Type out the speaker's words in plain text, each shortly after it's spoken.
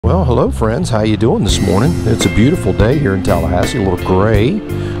Well, hello friends, how you doing this morning? It's a beautiful day here in Tallahassee, a little gray,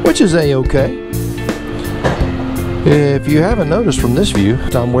 which is a-okay. If you haven't noticed from this view,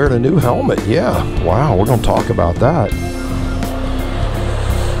 I'm wearing a new helmet. Yeah, wow, we're going to talk about that.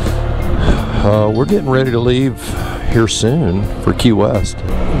 We're getting ready to leave here soon for Key West.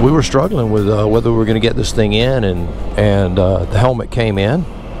 We were struggling with whether we were going to get this thing in, and the helmet came in.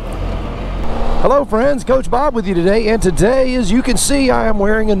 Hello friends, Coach Bob with you today, and today, as you can see, I am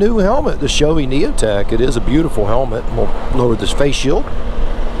wearing a new helmet, the Shoei Neotec. It is a beautiful helmet. We'll lower this face shield.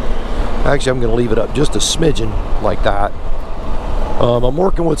 Actually, I'm going to leave it up just a smidgen like that. I'm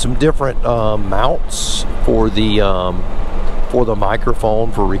working with some different mounts for the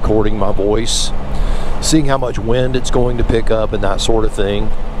microphone for recording my voice, seeing how much wind it's going to pick up and that sort of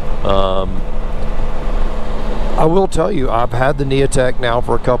thing. I will tell you, I've had the Neotec now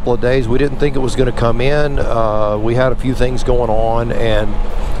for a couple of days. We didn't think it was going to come in. We had a few things going on, and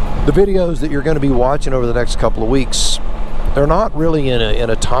the videos that you're going to be watching over the next couple of weeks, they're not really in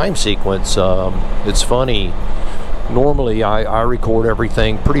a time sequence. It's funny. Normally, I record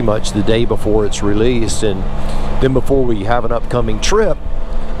everything pretty much the day before it's released, and then before we have an upcoming trip,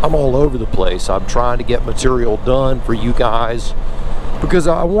 I'm all over the place. I'm trying to get material done for you guys because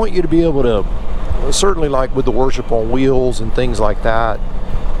I want you to be able to, certainly like with the Worship on Wheels and things like that,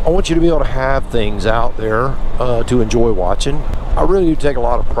 I want you to be able to have things out there to enjoy watching. I really do take a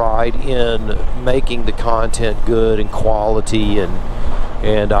lot of pride in making the content good and quality,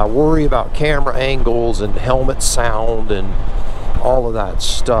 and I worry about camera angles and helmet sound and all of that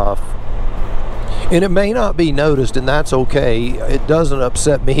stuff. And it may not be noticed, and that's okay. It doesn't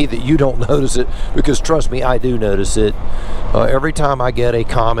upset me that you don't notice it, because trust me, I do notice it. Every time I get a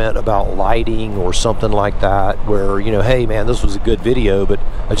comment about lighting or something like that, where, you know, hey man, this was a good video, but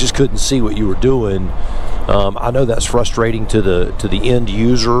I just couldn't see what you were doing. I know that's frustrating to the end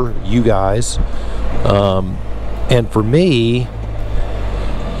user, you guys. And for me,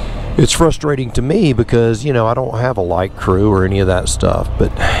 it's frustrating to me because, you know, I don't have a light crew or any of that stuff.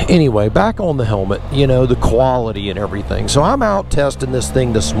 But anyway, back on the helmet, you know, the quality and everything. So I'm out testing this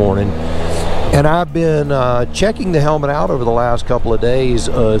thing this morning, and I've been checking the helmet out over the last couple of days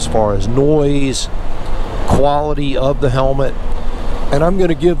as far as noise, quality of the helmet. And I'm going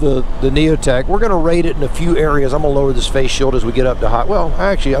to give the Neotec, we're going to rate it in a few areas. I'm going to lower this face shield as we get up to high. Well,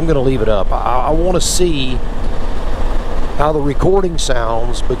 actually, I'm going to leave it up. I want to see how the recording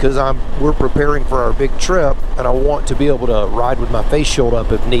sounds, because we're preparing for our big trip, and I want to be able to ride with my face shield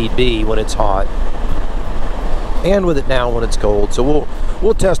up if need be when it's hot, and with it down when it's cold. So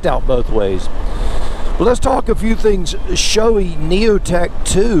we'll test out both ways. Well, let's talk a few things. Shoei Neotec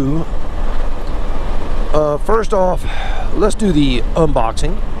 2. First off, let's do the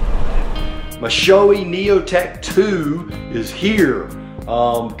unboxing. My Shoei Neotec 2 is here.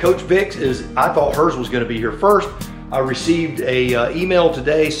 Coach Vic's I thought hers was going to be here first. I received a email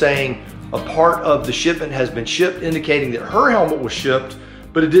today saying a part of the shipment has been shipped, indicating that her helmet was shipped,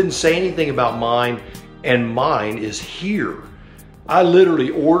 but it didn't say anything about mine, and mine is here. I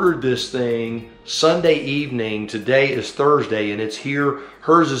literally ordered this thing Sunday evening. Today is Thursday, and it's here.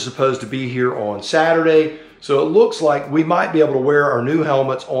 Hers is supposed to be here on Saturday, so it looks like we might be able to wear our new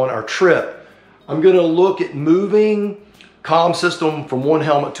helmets on our trip. I'm gonna look at moving comm system from one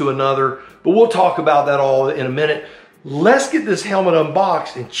helmet to another, but we'll talk about that all in a minute. Let's get this helmet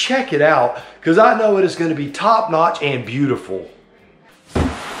unboxed and check it out, because I know it is going to be top-notch and beautiful.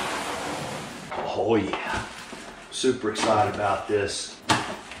 Oh yeah, super excited about this.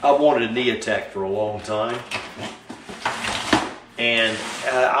 I've wanted a Neotec for a long time, and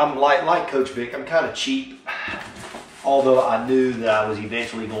I'm like Coach Vic, I'm kind of cheap, although I knew that I was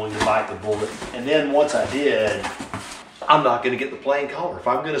eventually going to bite the bullet. And then once I did, I'm not going to get the plain color. If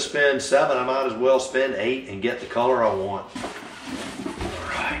I'm going to spend $7, I might as well spend $8 and get the color I want. All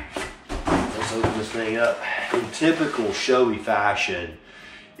right, let's open this thing up. In typical Shoei fashion,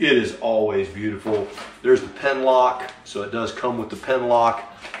 it is always beautiful. There's the pen lock, so it does come with the pen lock.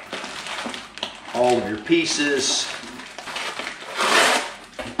 All of your pieces.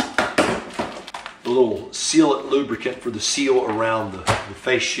 The little sealant lubricant for the seal around the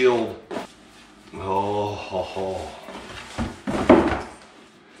face shield. Oh.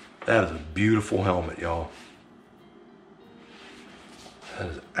 That is a beautiful helmet, y'all. That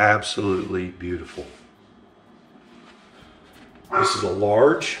is absolutely beautiful. This is a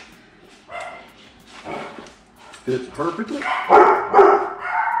large. Fits perfectly.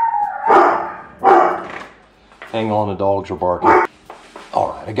 Hang on, the dogs are barking.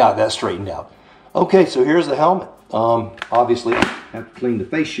 All right, I got that straightened out. Okay, so here's the helmet. Obviously, I have to clean the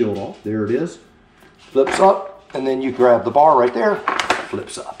face shield off. There it is. Flips up, and then you grab the bar right there.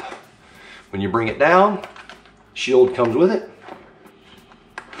 flips up. When you bring it down, shield comes with it.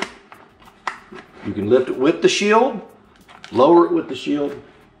 You can lift it with the shield, lower it with the shield.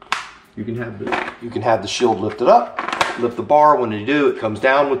 You can have the shield lifted up, lift the bar. When you do, it comes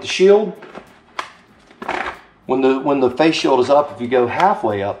down with the shield. When the face shield is up, if you go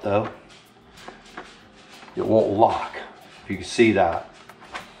halfway up though, it won't lock. If you can see that.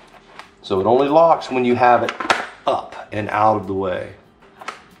 So it only locks when you have it up and out of the way.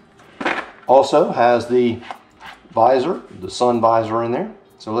 Also has the visor, the sun visor in there.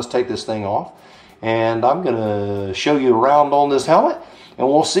 So let's take this thing off. And I'm gonna show you around on this helmet and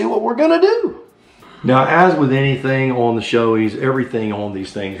we'll see what we're gonna do. Now, as with anything on the Shoeis, everything on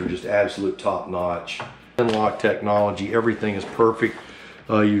these things are just absolute top notch. Lock technology, everything is perfect.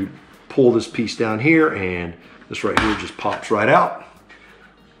 You pull this piece down here and this right here just pops right out.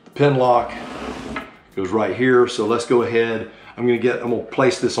 The pin lock goes right here. So let's go ahead. I'm gonna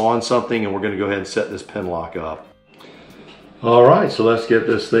place this on something and we're gonna go ahead and set this pin lock up. All right, so let's get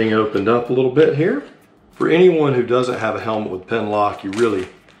this thing opened up a little bit here. For anyone who doesn't have a helmet with pin lock, you really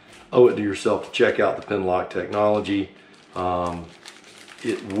owe it to yourself to check out the pin lock technology.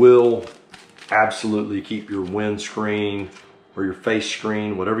 It will absolutely keep your windscreen or your face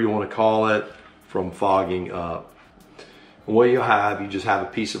screen, whatever you want to call it, from fogging up. And what you just have a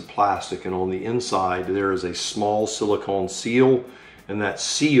piece of plastic, and on the inside there is a small silicone seal, and that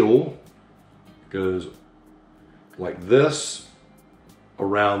seal goes like this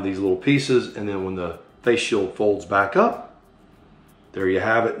around these little pieces, and then when the face shield folds back up, there you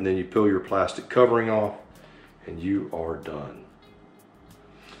have it, and then you peel your plastic covering off and you are done.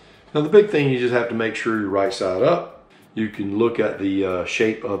 Now the big thing, you just have to make sure you're right side up. You can look at the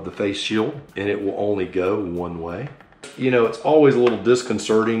shape of the face shield and it will only go one way. You know, it's always a little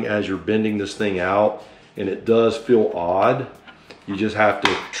disconcerting as you're bending this thing out, and it does feel odd. You just have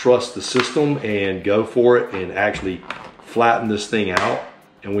to trust the system and go for it and actually flatten this thing out.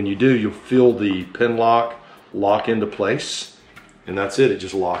 And when you do, you'll feel the pin lock into place. And that's it, it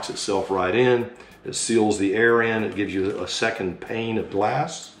just locks itself right in. It seals the air in, it gives you a second pane of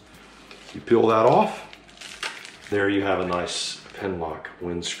glass. You peel that off, there you have a nice pin lock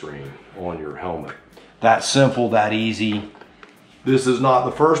windscreen on your helmet. That simple, that easy. This is not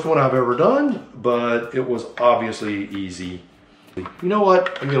the first one I've ever done, but it was obviously easy. You know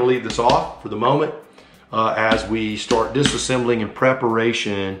what, I'm gonna leave this off for the moment as we start disassembling in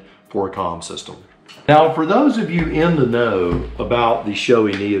preparation for a comm system. Now, for those of you in the know about the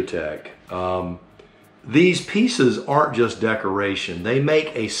Shoei Neotec, these pieces aren't just decoration. They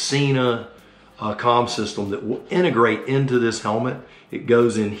make a Cena comm system that will integrate into this helmet. It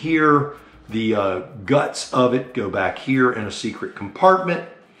goes in here. The guts of it go back here in a secret compartment,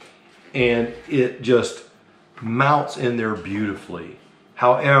 and it just mounts in there beautifully.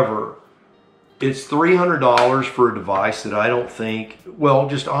 However, it's $300 for a device that I don't think, well,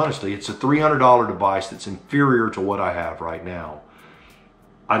 just honestly, it's a $300 device that's inferior to what I have right now.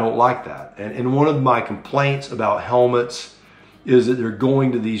 I don't like that. And one of my complaints about helmets is that they're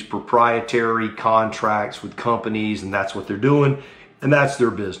going to these proprietary contracts with companies, and that's what they're doing, and that's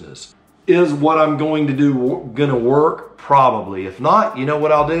their business. Is what I'm going to do gonna work? Probably. If not, you know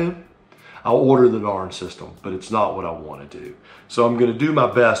what I'll do? I'll order the darn system, but it's not what I want to do. So I'm gonna do my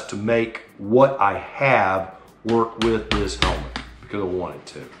best to make what I have work with this helmet because I want it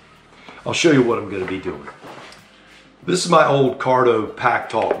to. I'll show you what I'm gonna be doing. This is my old Cardo Pack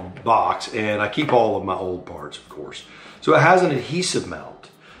Talk box, and I keep all of my old parts, of course. So it has an adhesive mount.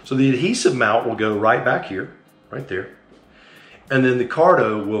 So the adhesive mount will go right back here, right there. And then the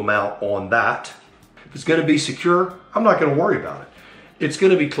Cardo will mount on that. If it's gonna be secure, I'm not gonna worry about it. It's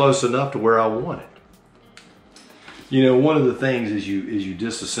gonna be close enough to where I want it. You know, one of the things is you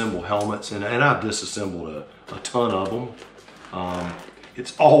disassemble helmets, and I've disassembled a ton of them.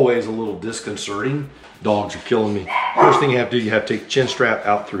 It's always a little disconcerting. Dogs are killing me. First thing you have to do, you have to take the chin strap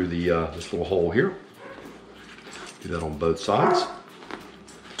out through the this little hole here. Do that on both sides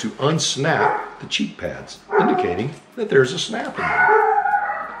to unsnap the cheek pads, indicating that there's a snap in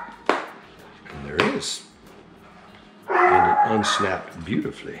there. And there it is. And it unsnapped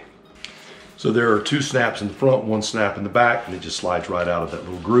beautifully. So there are two snaps in the front, one snap in the back, and it just slides right out of that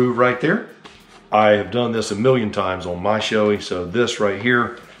little groove right there. I have done this a million times on my Shoei, so this right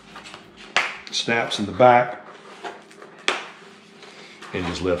here snaps in the back and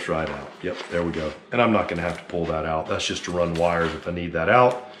just lifts right out. Yep, there we go. And I'm not gonna have to pull that out. That's just to run wires if I need that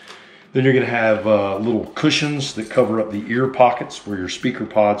out. Then you're gonna have little cushions that cover up the ear pockets where your speaker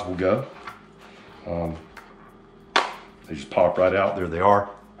pods will go. They just pop right out, there they are.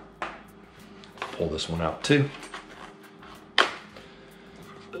 Pull this one out too.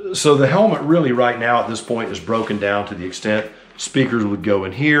 So the helmet really right now at this point is broken down to the extent speakers would go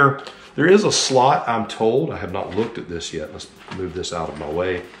in here. There is a slot, I'm told. I have not looked at this yet. Let's move this out of my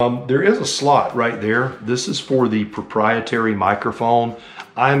way. There is a slot right there. This is for the proprietary microphone.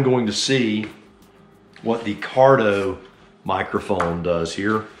 I'm going to see what the Cardo microphone does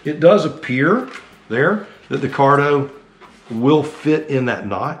here. It does appear there that the Cardo will fit in that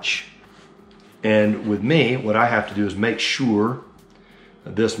notch. And with me, what I have to do is make sure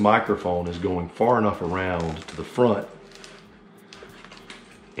that this microphone is going far enough around to the front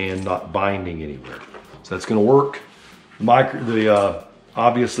and not binding anywhere. So that's going to work.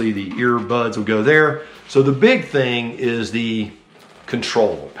 Obviously the earbuds will go there. So the big thing is the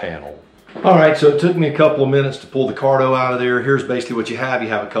control panel. All right, so it took me a couple of minutes to pull the Cardo out of there. Here's basically what you have. You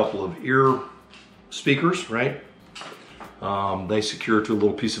have a couple of ear speakers, right? They secure to a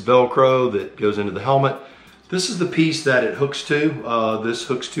little piece of Velcro that goes into the helmet. This is the piece that it hooks to. This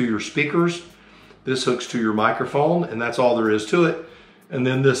hooks to your speakers. This hooks to your microphone, and that's all there is to it. And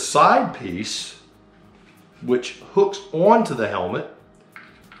then this side piece, which hooks onto the helmet,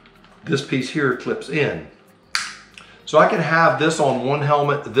 this piece here clips in. So I can have this on one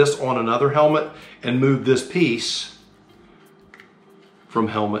helmet, this on another helmet, and move this piece from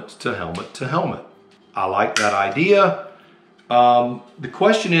helmet to helmet to helmet. I like that idea. The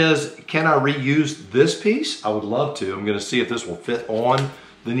question is, can I reuse this piece? I would love to. I'm going to see if this will fit on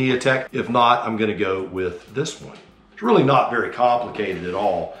the Neotec. If not, I'm going to go with this one. It's really not very complicated at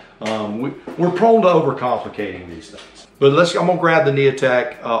all. We're prone to overcomplicating these things. But I'm going to grab the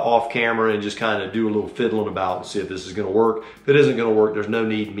Neotec off camera and just kind of do a little fiddling about and see if this is going to work. If it isn't going to work, there's no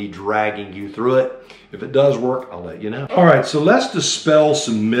need in me dragging you through it. If it does work, I'll let you know. All right, so let's dispel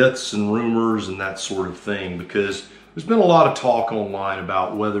some myths and rumors and that sort of thing, because there's been a lot of talk online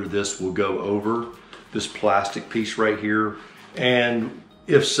about whether this will go over this plastic piece right here, and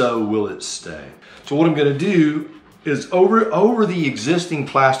if so, will it stay? So what I'm going to do is over the existing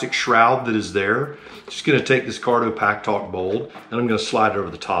plastic shroud that is there, just going to take this Cardo Pack Talk Bold and I'm going to slide it over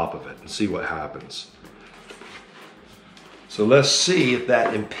the top of it and see what happens. So let's see if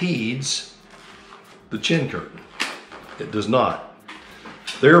that impedes the chin curtain. It does not.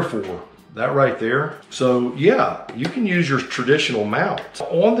 Therefore, that right there. So yeah, you can use your traditional mount.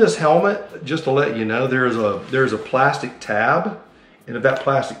 On this helmet, just to let you know, there's a plastic tab, and if that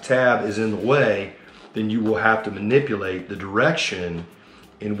plastic tab is in the way, then you will have to manipulate the direction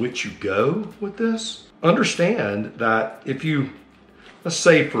in which you go with this. Understand that if you, let's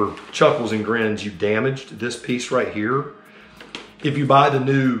say for chuckles and grins, you damaged this piece right here. If you buy the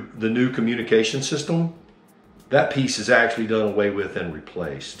new communication system, that piece is actually done away with and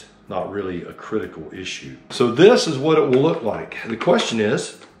replaced. Not really a critical issue. So this is what it will look like. The question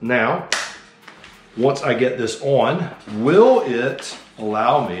is, now, once I get this on, will it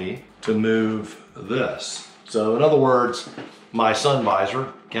allow me to move this? So in other words, my sun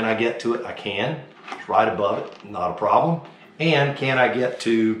visor, can I get to it? I can. It's right above it, not a problem. And can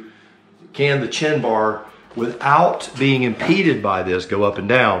the chin bar, without being impeded by this, go up and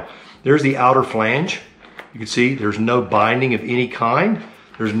down? There's the outer flange. You can see there's no binding of any kind.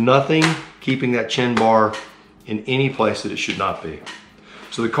 There's nothing keeping that chin bar in any place that it should not be.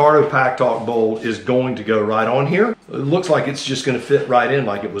 So the Cardo Pack Talk Bold is going to go right on here. It looks like it's just going to fit right in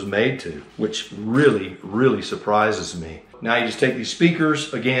like it was made to, which really, really surprises me. Now you just take these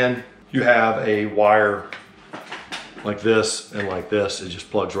speakers, again, you have a wire like this and like this. It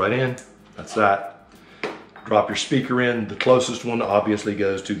just plugs right in. That's that. Drop your speaker in. The closest one obviously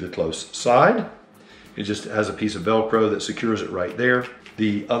goes to the close side. It just has a piece of Velcro that secures it right there.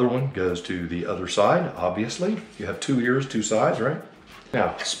 The other one goes to the other side, obviously. You have two ears, two sides, right?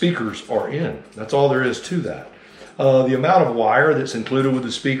 Now, speakers are in. That's all there is to that. The amount of wire that's included with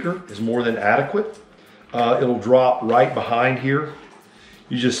the speaker is more than adequate. It'll drop right behind here.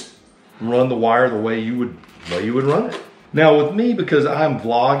 You just run the wire the way you would run it. Now with me, because I'm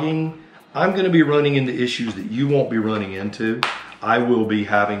vlogging, I'm going to be running into issues that you won't be running into. I will be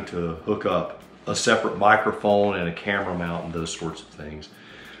having to hook up a separate microphone and a camera mount and those sorts of things.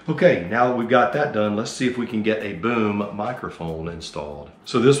 Okay, now that we've got that done, let's see if we can get a boom microphone installed.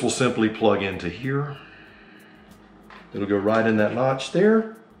 So this will simply plug into here. It'll go right in that notch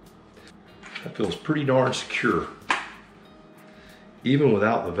there. That feels pretty darn secure. Even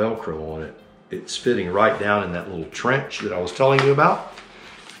without the Velcro on it, it's fitting right down in that little trench that I was telling you about.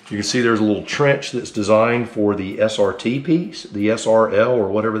 You can see there's a little trench that's designed for the SRT piece, the SRL or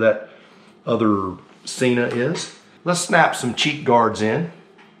whatever that other Cena is. Let's snap some cheek guards in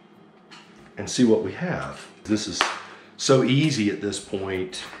and see what we have. This is so easy at this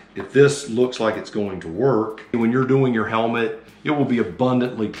point. If this looks like it's going to work, when you're doing your helmet, it will be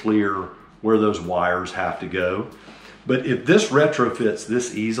abundantly clear where those wires have to go. But if this retrofits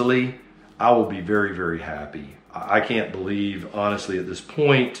this easily, I will be very, very happy. I can't believe, honestly, at this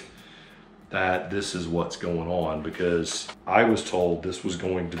point, that this is what's going on, because I was told this was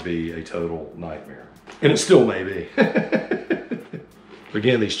going to be a total nightmare. And it still may be.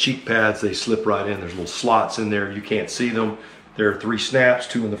 Again, these cheek pads, they slip right in. There's little slots in there. You can't see them. There are 3 snaps,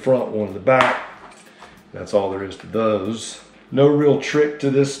 2 in the front, 1 in the back. That's all there is to those. No real trick to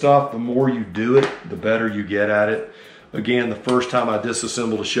this stuff. The more you do it, the better you get at it. Again, the first time I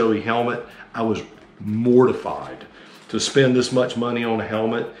disassembled a Shoei helmet, I was mortified to spend this much money on a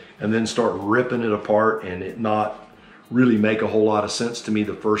helmet and then start ripping it apart and it not really make a whole lot of sense to me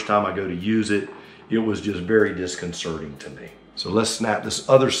the first time I go to use it. It was just very disconcerting to me. So let's snap this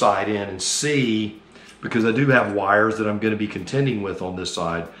other side in and see, because I do have wires that I'm going to be contending with on this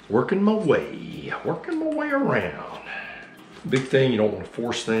side. Working my way around. Big thing, you don't want to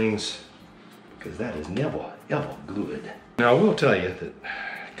force things, because that is never, ever good. Now, I will tell you that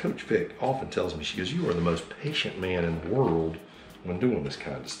Coach Vic often tells me, she goes, you are the most patient man in the world when doing this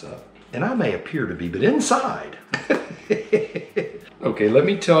kind of stuff. And I may appear to be, but inside. Okay, let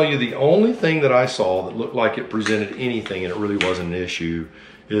me tell you, the only thing that I saw that looked like it presented anything, and it really wasn't an issue,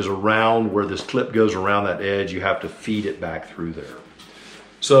 is around where this clip goes around that edge. You have to feed it back through there.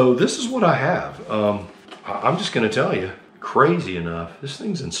 So this is what I have. I'm just gonna tell you, crazy enough, this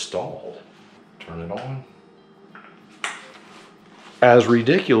thing's installed. Turn it on. As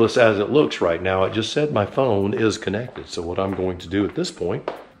ridiculous as it looks right now, it just said my phone is connected. So what I'm going to do at this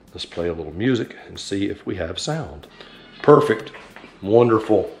point, let's play a little music and see if we have sound. Perfect,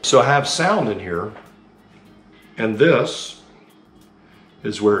 wonderful. So I have sound in here, and this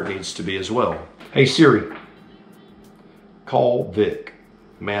is where it needs to be as well. Hey Siri, call Vic.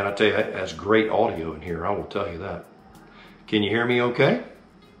 Man, I tell you, that has great audio in here, I will tell you that. Can you hear me okay?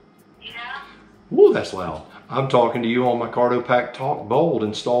 Yeah. Whoa, that's loud. I'm talking to you on my Cardo Pack Talk Bold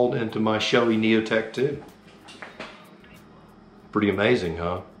installed into my Shoei Neotec 2. Pretty amazing,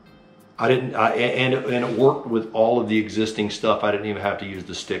 huh? And it worked with all of the existing stuff. I didn't even have to use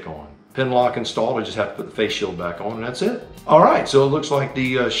the stick on. Pin lock installed, I just have to put the face shield back on, and that's it. All right, so it looks like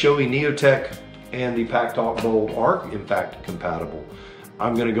the Shoei Neotec and the Pack Talk Bold are in fact compatible.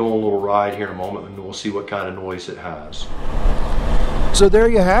 I'm gonna go on a little ride here in a moment and we'll see what kind of noise it has. So there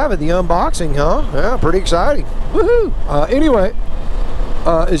you have it, the unboxing, huh? Yeah, pretty exciting. Woohoo! Anyway,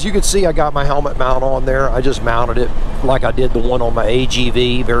 as you can see, I got my helmet mount on there. I just mounted it like I did the one on my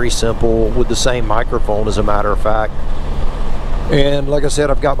AGV, very simple, with the same microphone as a matter of fact. And like I said,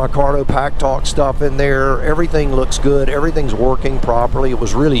 I've got my Cardo Pack Talk stuff in there. Everything looks good. Everything's working properly. It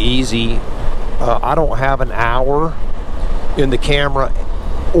was really easy. I don't have an hour in the camera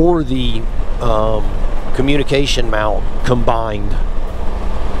or the communication mount combined.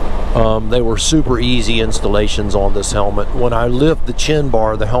 They were super easy installations on this helmet. When I lift the chin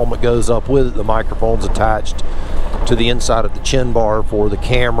bar, the helmet goes up with it. The microphone's attached to the inside of the chin bar for the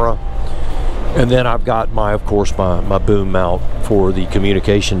camera. And then I've got of course, my boom mount for the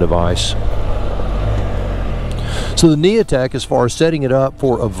communication device. So the Neotec, as far as setting it up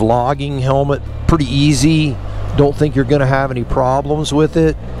for a vlogging helmet, pretty easy. Don't think you're gonna have any problems with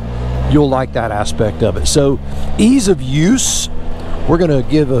it. You'll like that aspect of it. So ease of use, we're gonna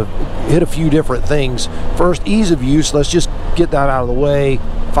hit a few different things. First, ease of use, let's just get that out of the way.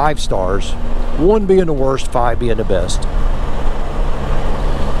 5 stars, 1 being the worst, 5 being the best.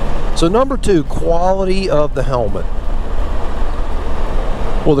 So number 2, quality of the helmet.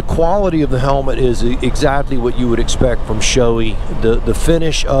 Well, the quality of the helmet is exactly what you would expect from Shoei. The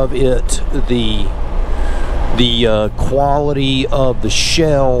finish of it, the quality of the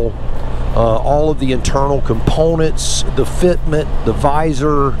shell, all of the internal components, the fitment, the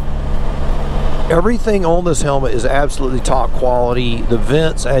visor, everything on this helmet is absolutely top quality. The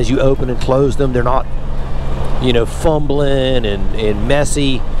vents, as you open and close them, they're not, you know, fumbling and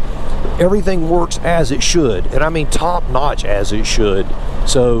messy. Everything works as it should, and I mean top notch as it should.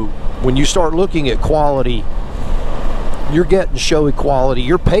 So when you start looking at quality, you're getting Shoei quality.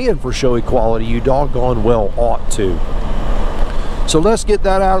 You're paying for Shoei quality. You doggone well ought to. So let's get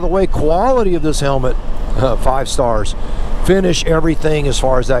that out of the way. Quality of this helmet, 5 stars. Finish, everything as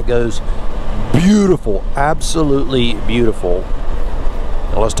far as that goes, beautiful, absolutely beautiful.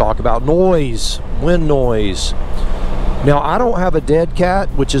 Now let's talk about noise, wind noise. Now I don't have a dead cat,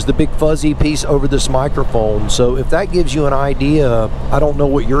 which is the big fuzzy piece over this microphone, so if that gives you an idea, I don't know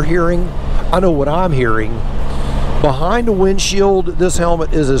what you're hearing. I know what I'm hearing. Behind the windshield, this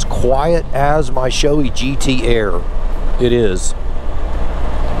helmet is as quiet as my Shoei GT Air. It is.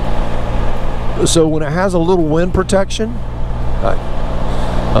 So when it has a little wind protection,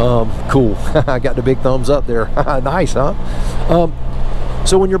 Cool. I got the big thumbs up there. Nice, huh?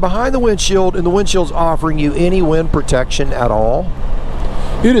 So when you're behind the windshield and the windshield's offering you any wind protection at all,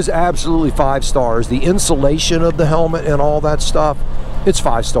 it is absolutely 5 stars. The insulation of the helmet and all that stuff, it's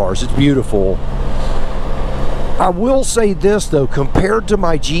 5 stars. It's beautiful. I will say this though, compared to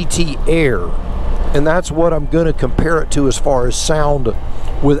my GT Air, and that's what I'm going to compare it to as far as sound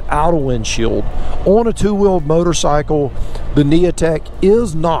without a windshield, on a 2-wheeled motorcycle, the Neotec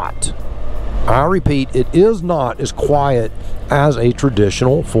is not, I repeat, it is not as quiet as a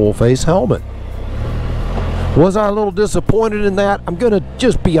traditional full-face helmet. Was I a little disappointed in that? I'm going to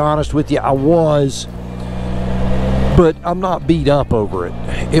just be honest with you, I was, but I'm not beat up over it.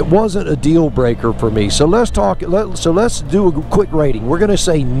 It wasn't a deal breaker for me. So let's talk, let's do a quick rating. We're going to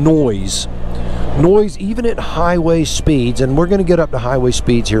say noise. Noise even at highway speeds, and we're going to get up to highway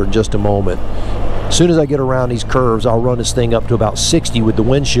speeds here in just a moment. As soon as I get around these curves, I'll run this thing up to about 60 with the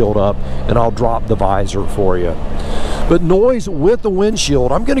windshield up, and I'll drop the visor for you. But noise with the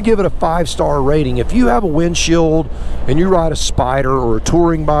windshield, I'm going to give it a 5-star rating. If you have a windshield and you ride a Spyder or a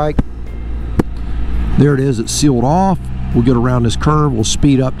touring bike, there it is, it's sealed off. We'll get around this curve, we'll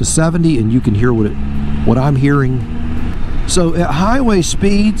speed up to 70, and you can hear what I'm hearing. So at highway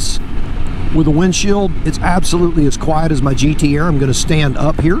speeds, with a windshield, it's absolutely as quiet as my GT Air. I'm going to stand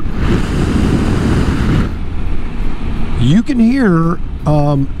up here. You can hear,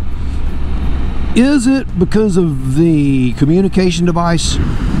 is it because of the communication device?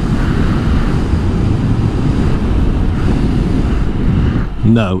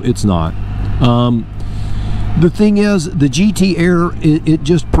 No, it's not. The thing is, the GT Air, it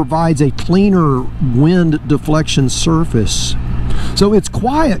just provides a cleaner wind deflection surface. So it's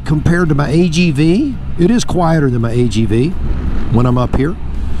quiet compared to my AGV. It is quieter than my AGV when I'm up here.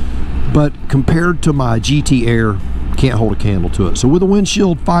 But compared to my GT Air, can't hold a candle to it. So with a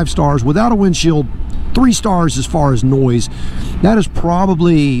windshield, 5 stars. Without a windshield, 3 stars as far as noise. That is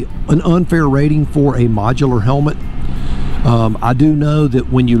probably an unfair rating for a modular helmet. I do know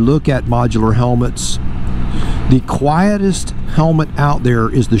that when you look at modular helmets, the quietest helmet out there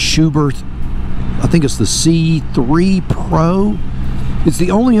is the Schubert, I think it's the C3 Pro. It's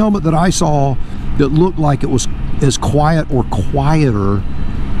the only helmet that I saw that looked like it was as quiet or quieter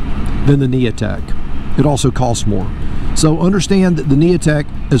than the Neotec. It also costs more. So understand that the Neotec,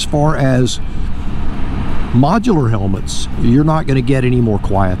 as far as modular helmets, you're not going to get any more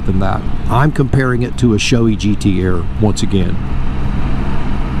quiet than that. I'm comparing it to a Shoei GT Air once again.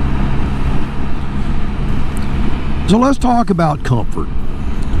 So let's talk about comfort.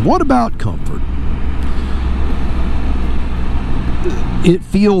 What about comfort? It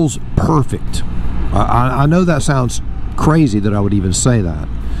feels perfect. I know that sounds crazy that I would even say that.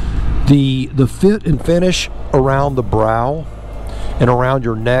 The fit and finish around the brow and around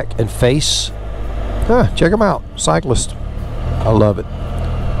your neck and face, check them out. Cyclist, I love it.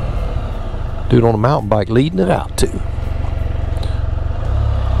 Dude on a mountain bike leading it out too.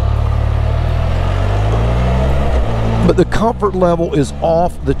 But the comfort level is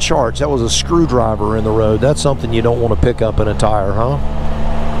off the charts. That was a screwdriver in the road. That's something you don't want to pick up in a tire, huh?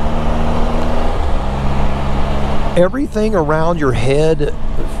 Everything around your head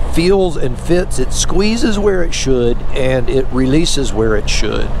feels and fits. It squeezes where it should, and it releases where it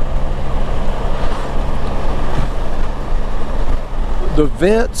should. The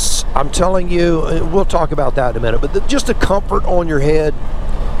vents, I'm telling you, we'll talk about that in a minute, but just the comfort on your head,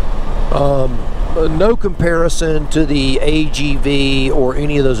 no comparison to the AGV or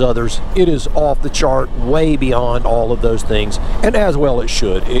any of those others. It is off the chart, way beyond all of those things, and as well it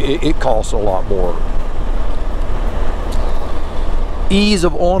should. It costs a lot more. Ease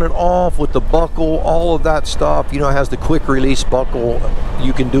of on and off with the buckle, all of that stuff. You know, it has the quick release buckle.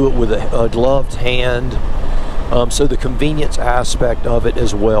 You can do it with a gloved hand. So the convenience aspect of it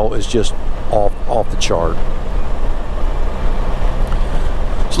as well is just off the chart.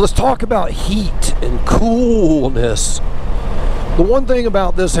 So let's talk about heat and coolness. The one thing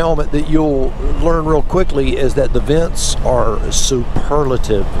about this helmet that you'll learn real quickly is that the vents are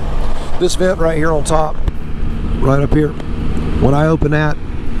superlative. This vent right here on top, right up here, when I open that,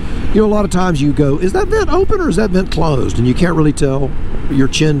 you know, a lot of times you go, is that vent open or is that vent closed? And you can't really tell. Your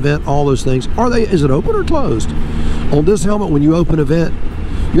chin vent, all those things. Is it open or closed? On this helmet, when you open a vent,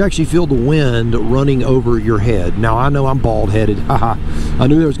 you actually feel the wind running over your head. Now, I know I'm bald-headed. I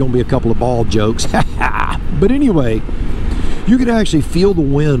knew there was going to be a couple of bald jokes. But anyway, you can actually feel the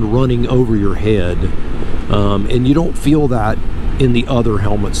wind running over your head. And you don't feel that in the other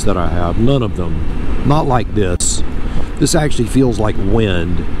helmets that I have. None of them. Not like this. This actually feels like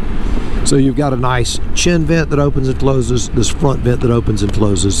wind. So you've got a nice chin vent that opens and closes, this front vent that opens and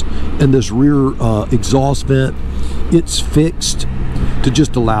closes, and this rear exhaust vent. It's fixed to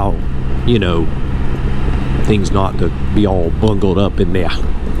just allow, you know, things not to be all bungled up in there,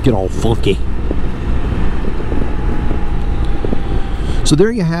 get all funky. So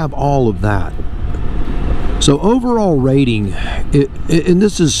there you have all of that. So overall rating, and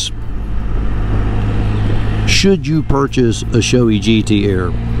this is, should you purchase a Shoei GT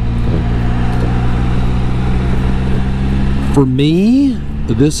Air? For me,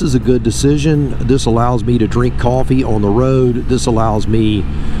 this is a good decision. This allows me to drink coffee on the road. This allows me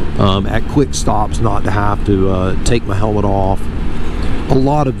at quick stops not to have to take my helmet off. A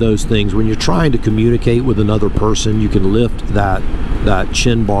lot of those things, when you're trying to communicate with another person, you can lift that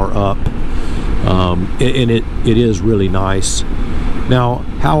chin bar up, and it is really nice. Now,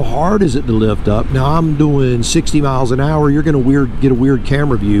 how hard is it to lift up? Now, I'm doing 60 miles an hour. You're going to get a weird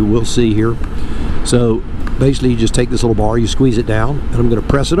camera view. We'll see here. So basically, you just take this little bar, you squeeze it down, and I'm going to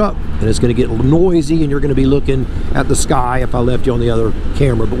press it up, and it's going to get noisy, and you're going to be looking at the sky if I left you on the other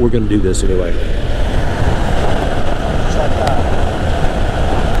camera, but we're going to do this anyway. Just like that.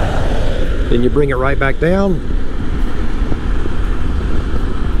 Then you bring it right back down.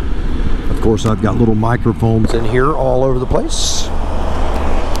 Of course, I've got little microphones in here all over the place.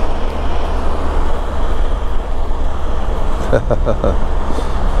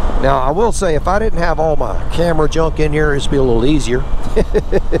 Now, I will say, if I didn't have all my camera junk in here, it'd be a little easier.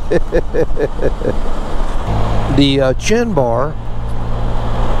 The chin bar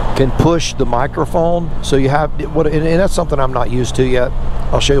can push the microphone, so you have, and that's something I'm not used to yet.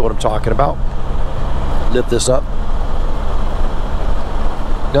 I'll show you what I'm talking about. Lift this up.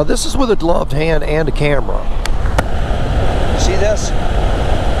 Now, this is with a gloved hand and a camera. You see this?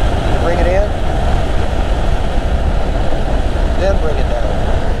 You bring it in, then bring it down.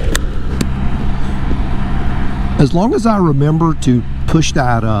 As long as I remember to push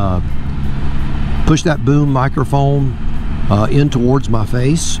that boom microphone in towards my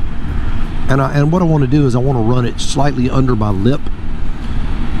face, and what I want to do is I want to run it slightly under my lip,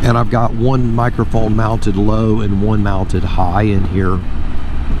 and I've got one microphone mounted low and one mounted high in here.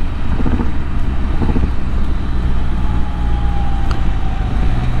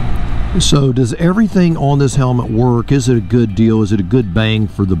 So does everything on this helmet work? Is it a good deal? Is it a good bang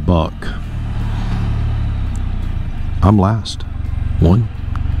for the buck? I'm last. 1,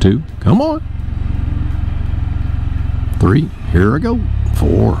 2, come on. 3, here I go.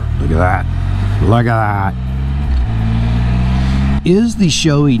 4, look at that. Look at that. Is the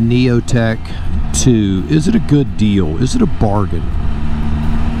Shoei Neotec 2, is it a good deal? Is it a bargain?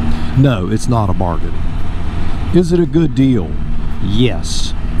 No, it's not a bargain. Is it a good deal?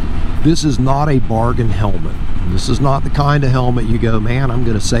 Yes. This is not a bargain helmet. This is not the kind of helmet you go, man, I'm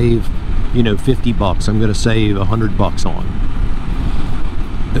going to save, you know, 50 bucks. I'm going to save 100 bucks on.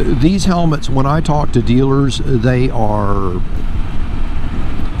 These helmets, when I talk to dealers, they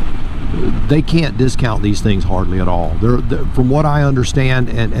can't discount these things hardly at all. They're from what I understand,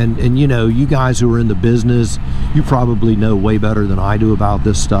 and you know, you guys who are in the business, you probably know way better than I do about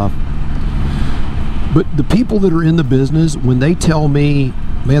this stuff. But the people that are in the business, when they tell me,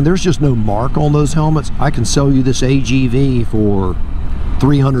 man, there's just no mark on those helmets, I can sell you this AGV for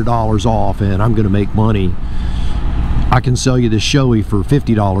 $300 off and I'm going to make money. I can sell you this Shoei for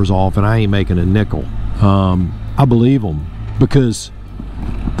 $50 off and I ain't making a nickel. I believe them because,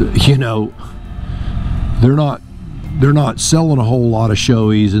 you know, they're not selling a whole lot of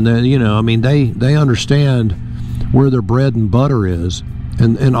Shoeis, and then, you know, I mean, they understand where their bread and butter is,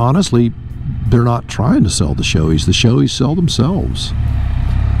 and honestly, they're not trying to sell the Shoeis. The Shoeis sell themselves.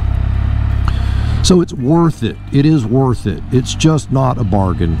 So it's worth it. It is worth it. It's just not a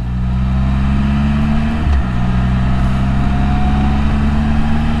bargain.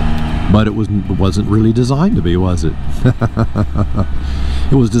 But it wasn't really designed to be, was it?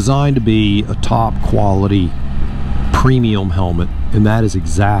 It was designed to be a top quality premium helmet, and that is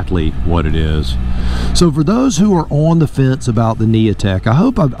exactly what it is. So for those who are on the fence about the Neotec, I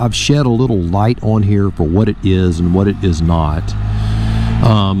hope I've shed a little light on here for what it is and what it is not.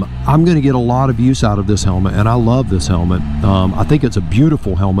 I'm going to get a lot of use out of this helmet, and I love this helmet. I think it's a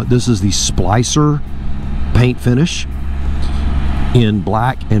beautiful helmet. This is the Splicer paint finish in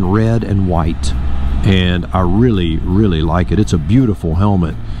black and red and white, and I really like it. It's a beautiful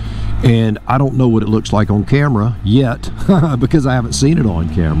helmet, and I don't know what it looks like on camera yet because I haven't seen it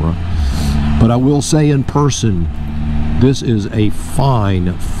on camera, but I will say in person, this is a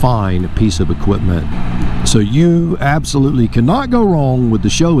fine piece of equipment. So you absolutely cannot go wrong with the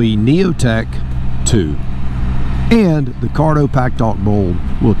Shoei Neotec 2. And the Cardo Pack Talk Bold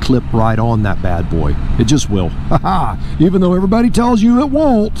will clip right on that bad boy. It just will. Even though everybody tells you it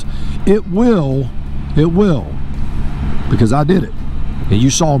won't, it will. It will. Because I did it. And you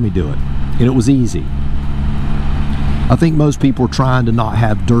saw me do it. And it was easy. I think most people are trying to not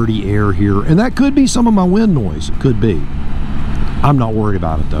have dirty air here. And that could be some of my wind noise. It could be. I'm not worried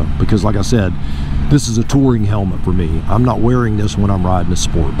about it though. Because like I said, this is a touring helmet for me. I'm not wearing this when I'm riding a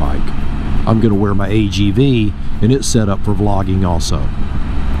sport bike. I'm going to wear my AGV, and it's set up for vlogging also.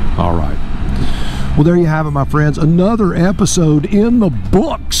 All right. Well, there you have it, my friends. Another episode in the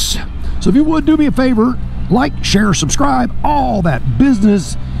books. So if you would do me a favor, like, share, subscribe, all that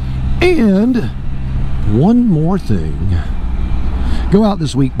business. And one more thing. Go out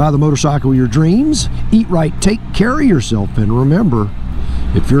this week, buy the motorcycle of your dreams, eat right, take care of yourself, and remember,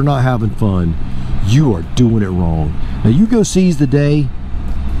 if you're not having fun, you are doing it wrong. Now you go seize the day,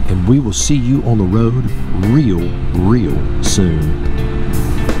 and we will see you on the road real soon.